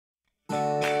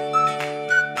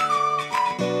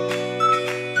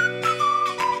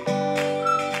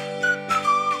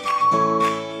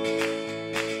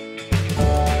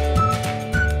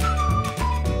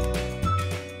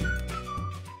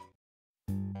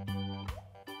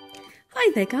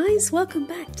Hi there guys, welcome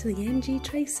back to the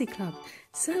MGTracey Club.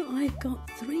 So I've got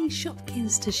 3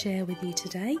 Shopkins to share with you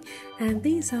today, and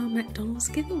these are McDonald's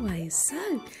giveaways.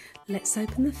 So let's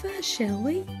open the first, shall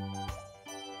we?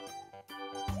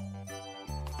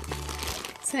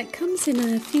 So it comes in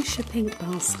a fuchsia pink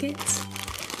basket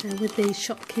with the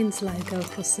Shopkins logo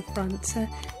across the front. So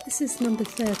this is number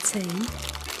 13.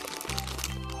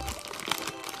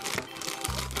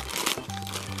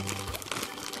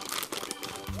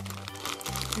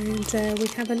 And we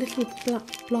have a little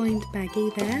blind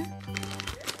baggie there,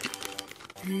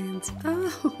 and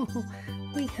oh,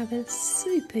 we have a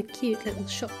super cute little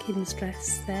Shopkins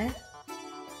dress there.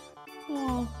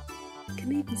 Oh, you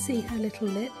can even see her little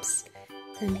lips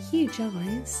and huge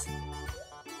eyes.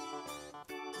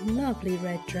 Lovely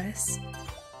red dress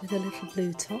with a little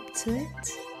blue top to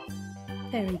it.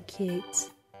 Very cute.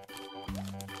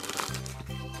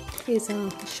 Here's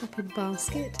our shopping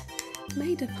basket,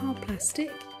 made of hard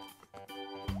plastic,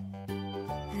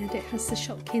 and it has the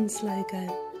Shopkins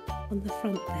logo on the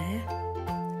front there.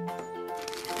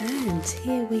 And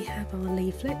here we have our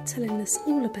leaflet telling us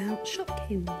all about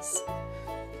Shopkins,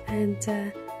 and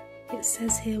it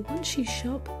says here, once you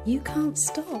shop you can't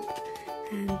stop.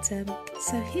 And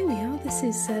so here we are, this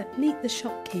is Meet the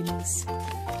Shopkins,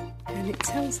 and it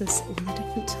tells us all the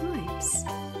different types.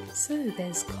 So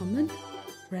there's common,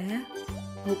 rare,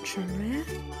 ultra rare,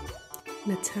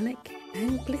 metallic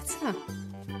and glitter.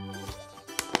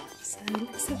 So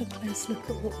let's have a close look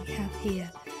at what we have here.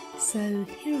 So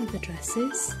here are the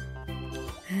dresses,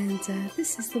 and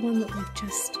this is the one that we've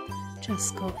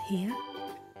just got here,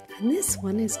 and this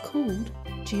one is called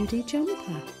Judy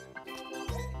Jumper,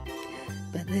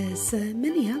 but there's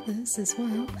many others as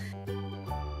well,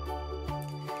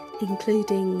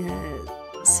 including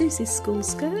Susie's School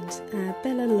Skirt,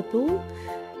 Bella LeBour,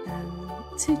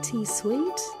 Tutti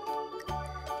Sweet,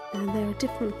 and there are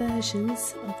different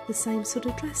versions of the same sort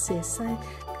of dresses, so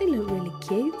they look really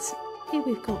cute. Here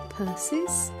we've got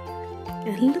purses,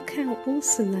 and look how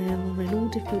awesome they are in all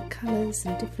different colours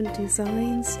and different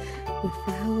designs, with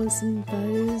flowers and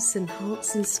bows and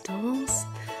hearts and stars.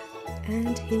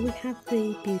 And here we have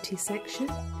the beauty section,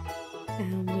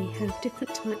 and we have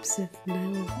different types of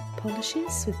nail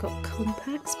polishes. We've got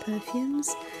compacts,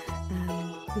 perfumes,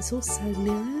 there's also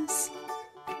mirrors,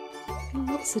 and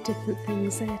lots of different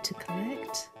things there to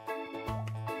collect.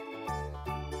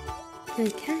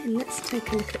 Okay, let's take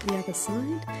a look at the other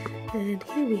side, and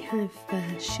here we have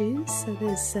shoes. So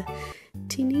there's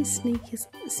Teeny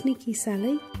Sneaky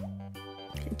Sally,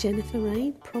 Jennifer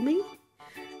Rain, Promi,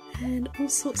 and all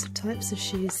sorts of types of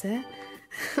shoes there.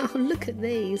 Oh, look at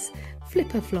these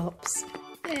flipper flops,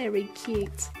 very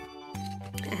cute.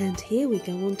 And here we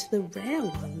go on to the rare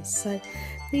ones. So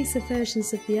these are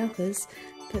versions of the others,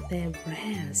 but they're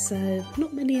rare, so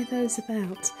not many of those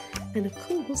about. And of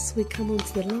course we come on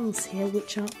to the last here,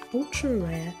 which are ultra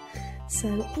rare.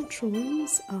 So ultra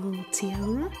ones are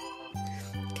Tiara,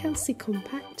 Kelsey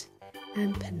Compact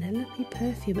and Penelope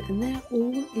Perfume, and they're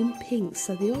all in pink.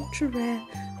 So the ultra rare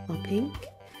are pink,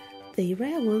 the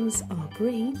rare ones are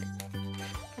green,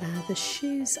 the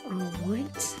shoes are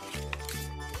white,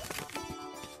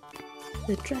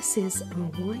 the dresses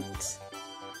are white,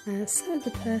 so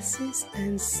the purses,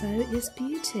 and so is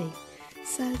beauty.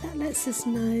 So that lets us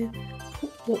know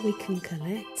what we can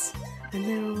collect, and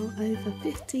there are over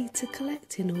 50 to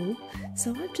collect in all.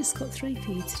 So I've just got 3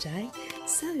 for you today.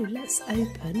 So let's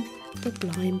open the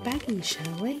blind baggie,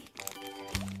 shall we?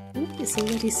 Oh, it's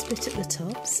already split at the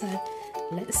top, so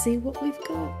let's see what we've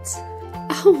got.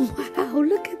 Oh wow,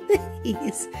 look at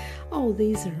these. Oh,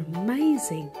 these are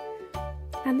amazing.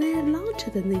 And they're larger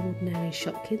than the ordinary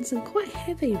Shopkins and quite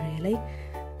heavy really.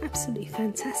 Absolutely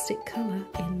fantastic colour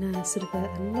in sort of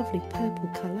a lovely purple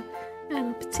colour, and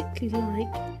I particularly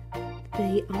like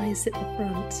the eyes at the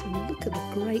front, and look at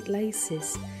the great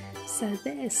laces. So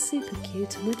they're super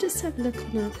cute, and we'll just have a look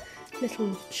on our little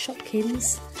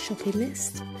Shopkins shopping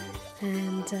list,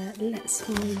 and let's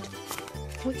find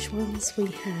which ones we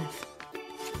have.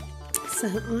 So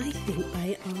I think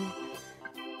they are,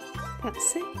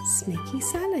 that's it, Sneaky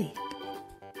Sally.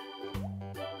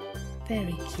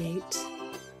 Very cute.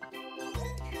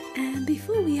 And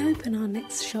before we open our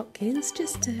next Shopkins,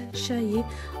 just to show you,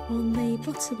 on the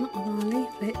bottom of our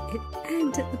leaflet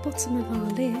and at the bottom of our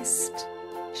list,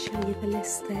 show you the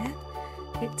list there,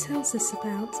 it tells us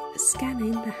about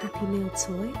scanning the Happy Meal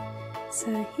toy.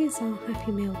 So here's our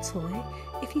Happy Meal toy.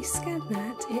 If you scan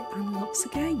that, it unlocks a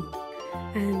game,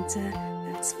 and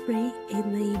that's free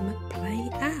in the McPlay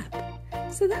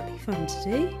app. So that'd be fun to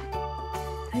do.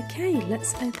 Okay,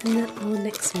 let's open our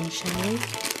next one, shall we?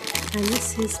 And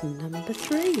this is number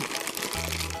 3.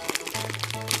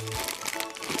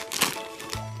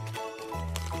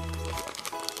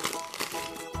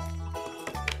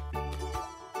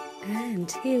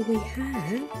 here we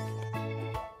have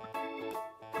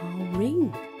our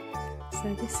ring.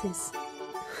 So this is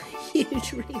a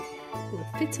huge ring. It will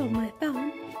fit on my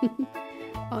thumb.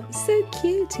 Oh, it's so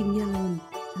cute in yellow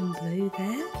and blue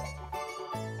there.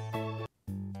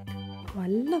 Oh, I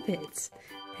love it.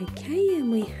 Okay,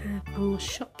 and we have our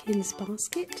Shopkins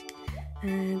basket.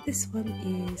 And this one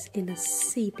is in a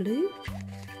sea blue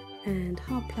and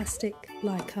hard plastic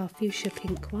like our fuchsia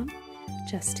pink one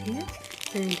just here.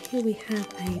 And here we have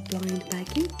a blind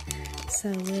baggie, so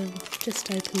we'll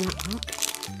just open that up.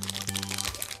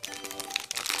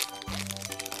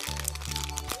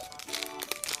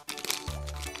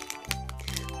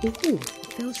 Ooh,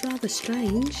 it feels rather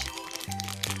strange.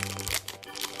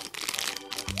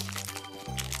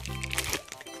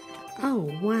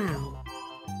 Oh wow,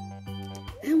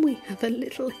 and we have a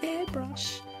little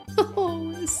hairbrush.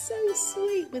 Oh, it's so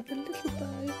sweet with a little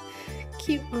bow,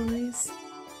 cute eyes.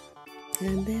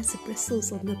 And there's the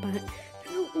bristles on the back.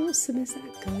 How awesome is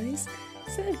that, guys?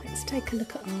 So let's take a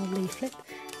look at our leaflet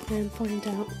and find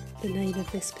out the name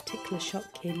of this particular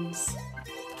Shopkins.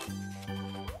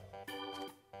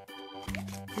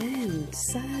 And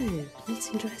so,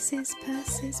 knitting dresses,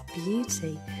 purses,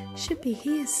 beauty should be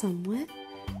here somewhere.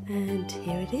 And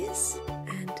here it is.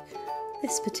 And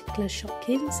this particular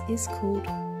Shopkins is called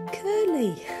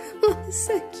Curly. Oh, it's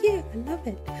so cute. I love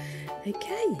it.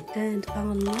 Okay, and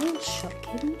our last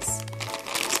Shopkins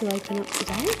to open up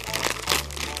today.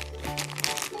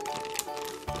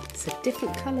 It's a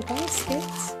different colour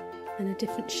basket and a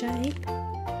different shape.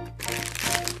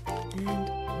 And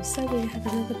also we have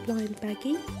another blind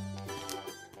baggie.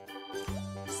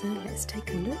 So let's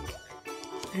take a look.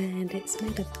 And it's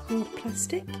made of hard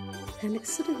plastic and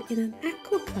it's sort of in an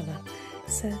aqua colour.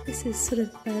 So this is sort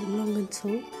of long and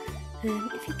tall.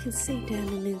 And if you can see down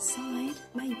on the inside,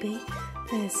 maybe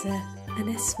there's an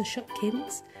S for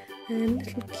Shopkins and a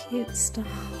little cute star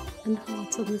and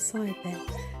heart on the side there.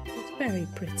 It's very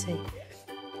pretty.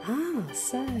 Ah,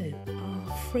 so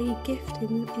our free gift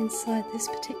inside this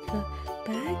particular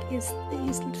bag is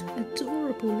these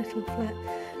adorable little flat,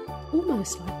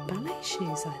 almost like ballet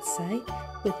shoes, I'd say,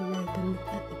 with a ribbon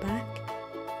at the back.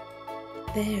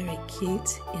 Very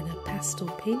cute in a pastel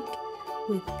pink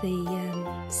with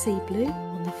the sea blue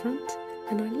on the front,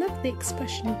 and I love the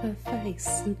expression of her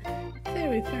face and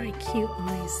very, very cute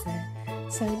eyes there.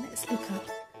 So let's look up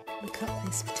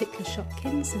this particular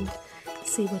Shopkins and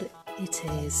see what it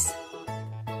is.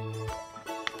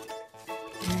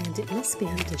 And it must be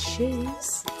under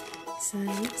shoes, so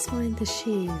let's find the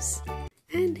shoes.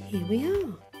 And here we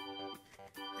are.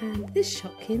 And this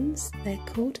Shopkins, they're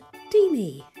called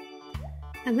Teeny.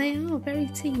 And they are very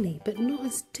teeny, but not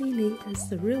as teeny as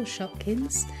the real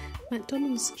Shopkins.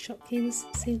 McDonald's Shopkins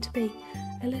seem to be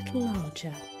a little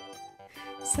larger.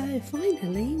 So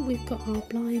finally, we've got our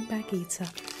blind baggie to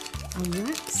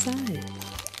unwrap. So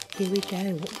here we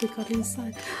go. What have we got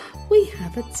inside? We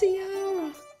have a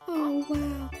tiara. Oh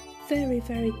wow, very,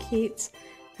 very cute.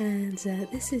 And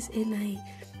this is in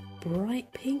a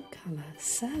bright pink colour.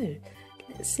 So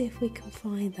let's see if we can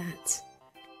find that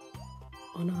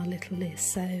on our little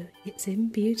list. So it's in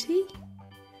beauty,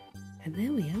 and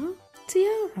there we are,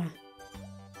 tiara.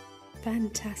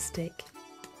 Fantastic.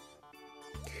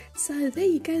 So there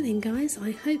you go then, guys.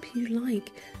 I hope you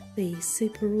like the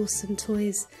super awesome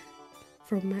toys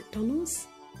from McDonald's.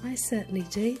 I certainly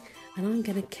do, and I'm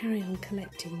going to carry on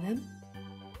collecting them.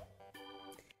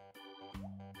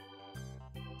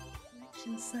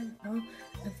 Collection so far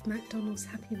of McDonald's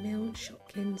Happy Meal and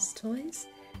Shopkins toys.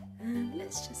 And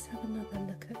let's just have another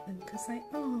look at them because they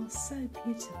are so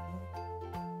beautiful.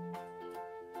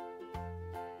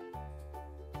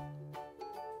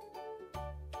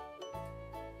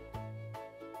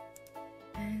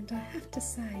 And I have to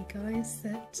say, guys,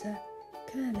 that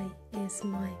Curly is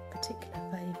my particular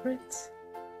favourite.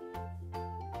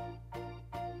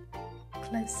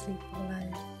 Closely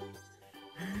followed.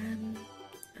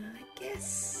 I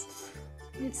guess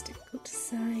it's difficult to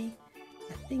say.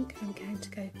 I think I'm going to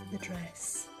go for the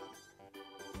dress.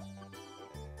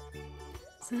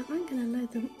 So I'm going to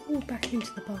load them all back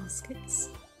into the baskets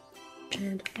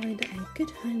and find a good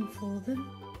home for them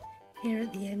here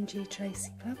at the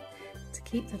MGTracey Club to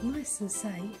keep them nice and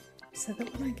safe, so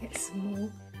that when I get some more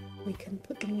we can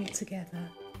put them all together.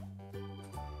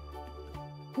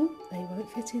 Oh, they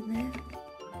won't fit in there,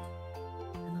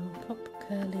 and I'll pop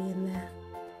Curly in there.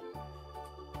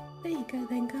 There you go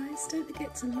then, guys. Don't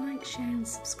forget to like, share and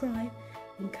subscribe,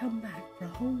 and come back for a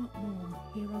whole lot more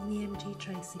here on the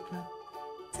MGTracey Club.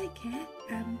 Take care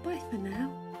and bye for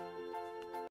now.